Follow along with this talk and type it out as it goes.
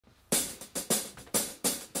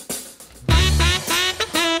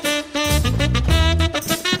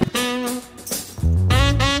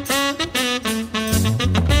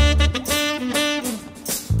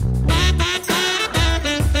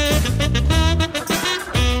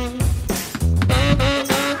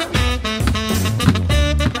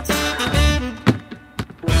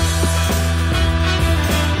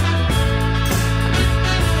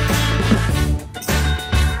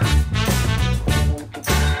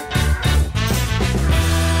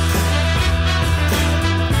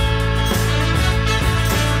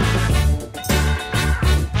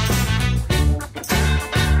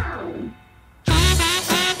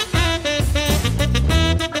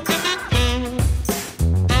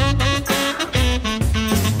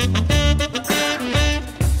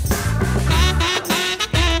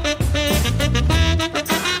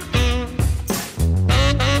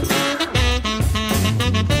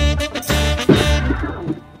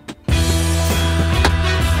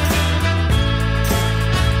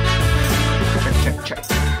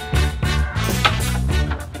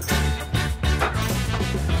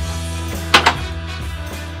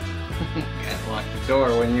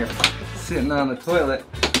sitting on the toilet.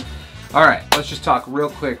 Alright, let's just talk real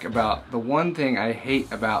quick about the one thing I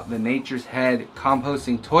hate about the Nature's Head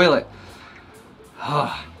composting toilet.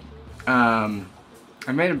 I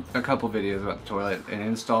made a couple videos about the toilet, an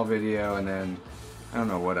install video, and then I don't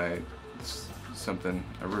know what a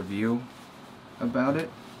review about it.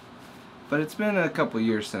 But it's been a couple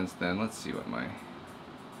years since then. Let's see what my...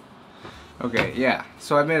 Okay, yeah.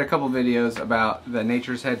 So I've made a couple videos about the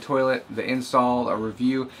Nature's Head toilet, the install, a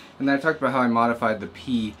review, and then I talked about how I modified the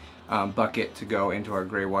pee bucket to go into our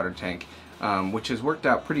gray water tank, which has worked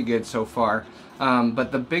out pretty good so far.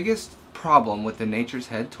 But the biggest problem with the Nature's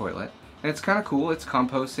Head toilet, and it's kind of cool, it's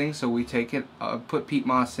composting, so we take it, put peat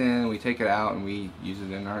moss in, we take it out, and we use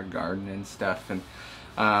it in our garden and stuff, and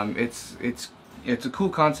it's a cool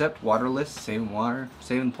concept, waterless, saving water,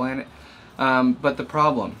 saving the planet. But the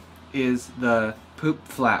problem is the poop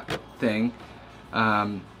flap thing.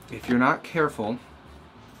 If you're not careful,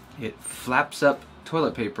 it flaps up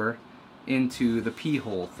toilet paper into the pee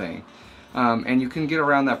hole thing. And you can get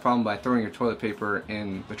around that problem by throwing your toilet paper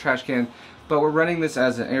in the trash can, but we're running this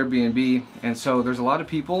as an Airbnb, and so there's a lot of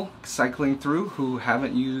people cycling through who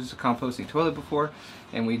haven't used a composting toilet before,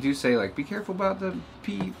 and we do say, like, be careful about the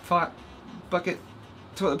pee bucket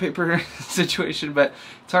toilet paper situation, but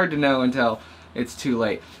it's hard to know until it's too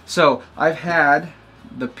late. So I've had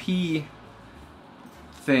the pee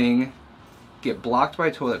thing get blocked by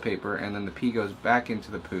toilet paper, and then the pee goes back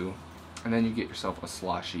into the poo, and then you get yourself a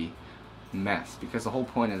sloshy mess, because the whole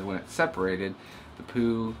point is when it's separated, the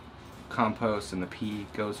poo, compost, and the pee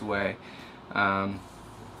goes away, and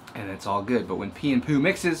it's all good. But when pee and poo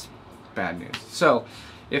mixes, bad news. So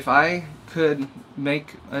if I could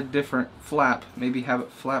make a different flap, maybe have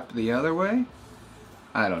it flap the other way,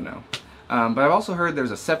 I don't know. But I've also heard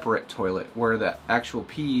there's a separate toilet where the actual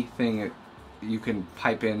pee thing you can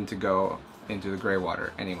pipe in to go into the gray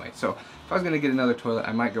water anyway. So if I was going to get another toilet,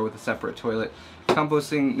 I might go with a separate toilet.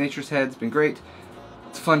 Composting Nature's Head's been great.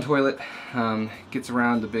 It's a fun toilet. Gets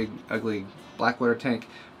around the big ugly black water tank.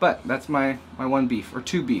 But that's my one beef, or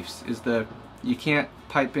two beefs, is you can't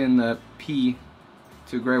pipe in the pee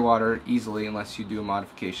to gray water easily unless you do a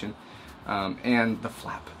modification. And the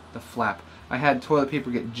flap. I had toilet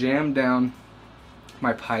paper get jammed down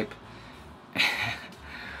my pipe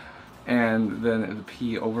and then the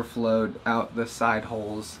pee overflowed out the side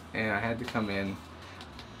holes, and I had to come in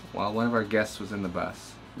while one of our guests was in the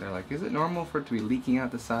bus. They're like, is it normal for it to be leaking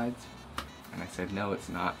out the sides? And I said, no, it's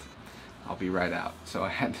not. I'll be right out. So I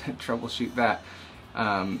had to troubleshoot that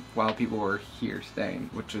while people were here staying,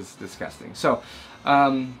 which is disgusting. So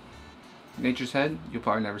Nature's Head, you'll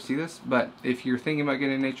probably never see this, but if you're thinking about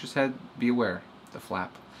getting a Nature's Head, be aware, the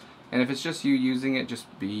flap. And if it's just you using it,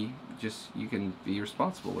 you can be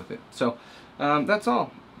responsible with it. So that's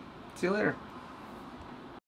all. See you later.